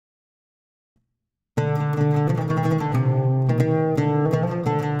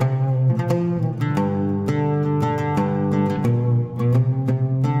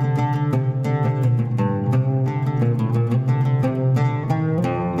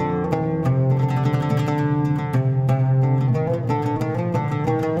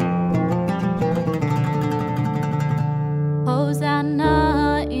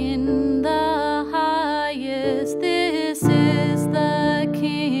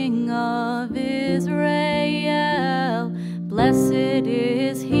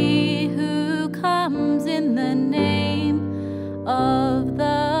of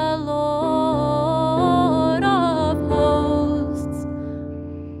the Lord of hosts.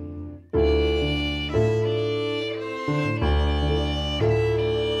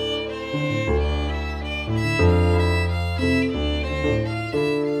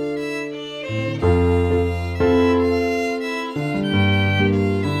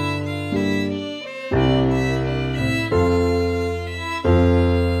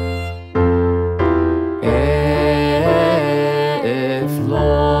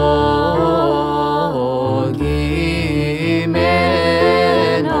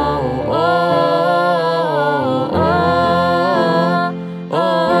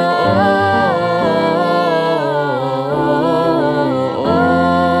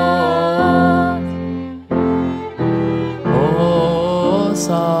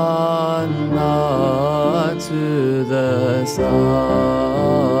 Hosanna to the Son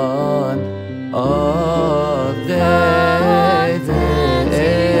of David.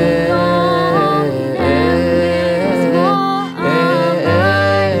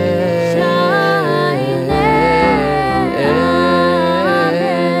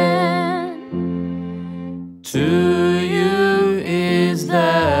 To you is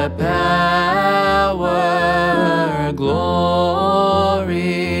the power, glory,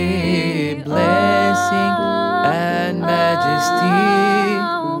 blessing, and majesty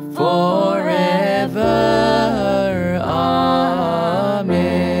forever. Amen.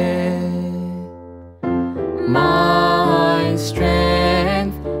 My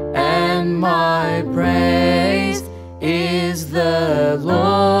strength and my praise is the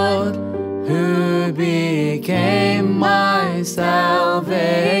Lord, who became my salvation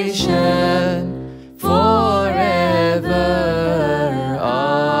forever.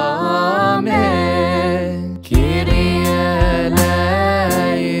 Amen. Kyrie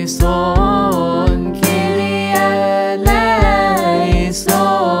eleison, Kyrie eleison,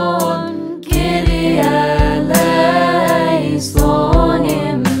 Kyrie eleison.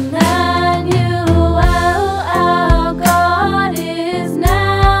 Emmanuel, our God is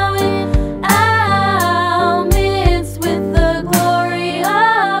now in our midst with the glory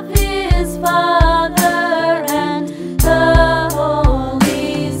of his Father and the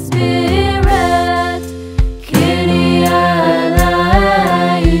Holy Spirit. Kyrie eleison,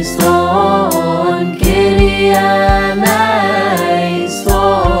 Kyrie eleison,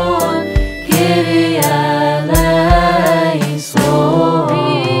 Kyrie eleison.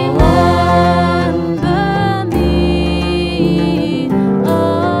 Remember me,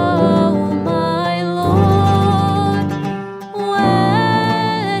 oh my Lord,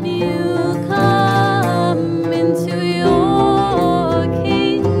 when you come into your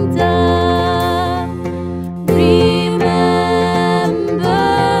kingdom.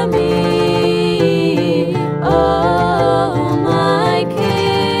 Remember me, oh my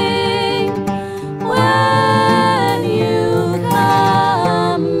King, when you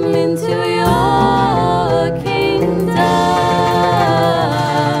come into your kingdom.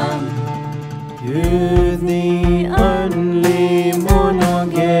 You're the only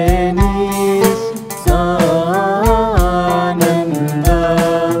monogenes Son and the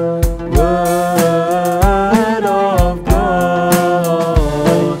Word of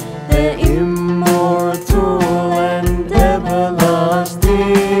God, the immortal and everlasting,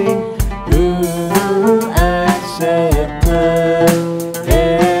 who accepted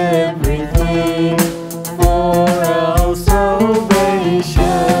everything for our salvation,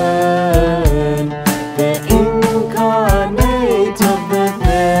 the incarnate of the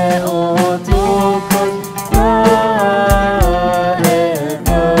Theotokos, forever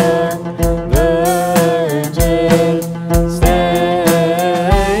Virgin,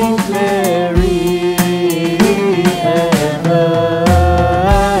 Saint Mary, ever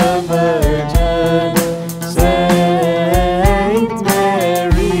Virgin, Saint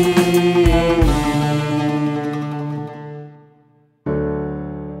Mary.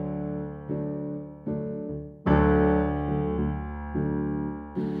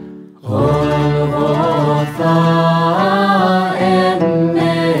 Golgotha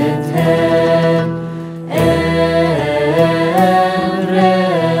emetem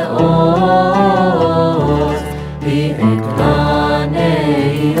ereos,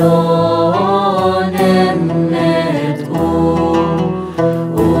 biekraneion emet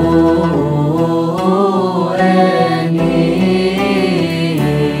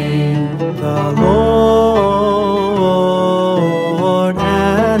The Lord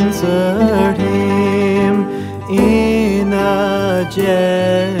answered him in a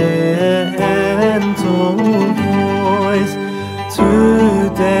gentle voice,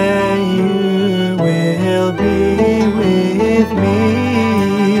 today you will be with me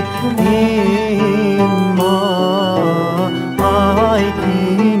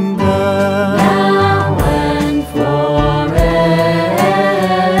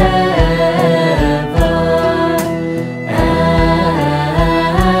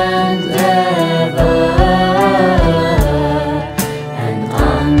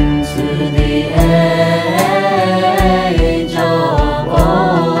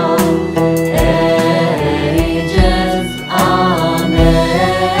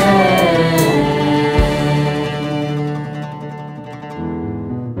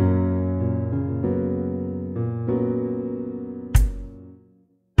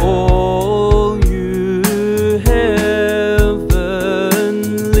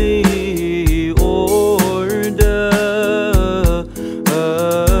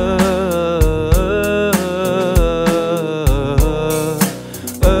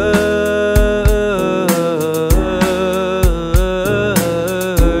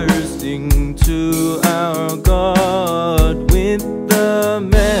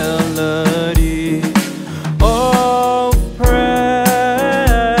melody of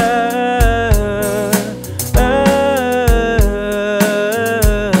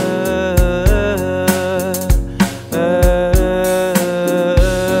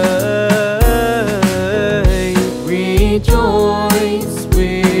Rejoice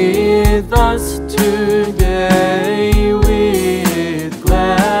with us today with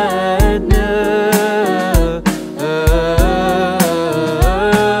gladness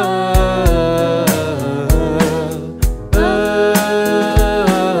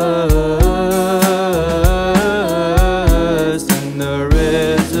in the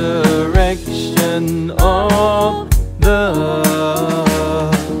resurrection of the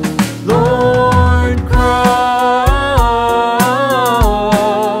Lord Christ.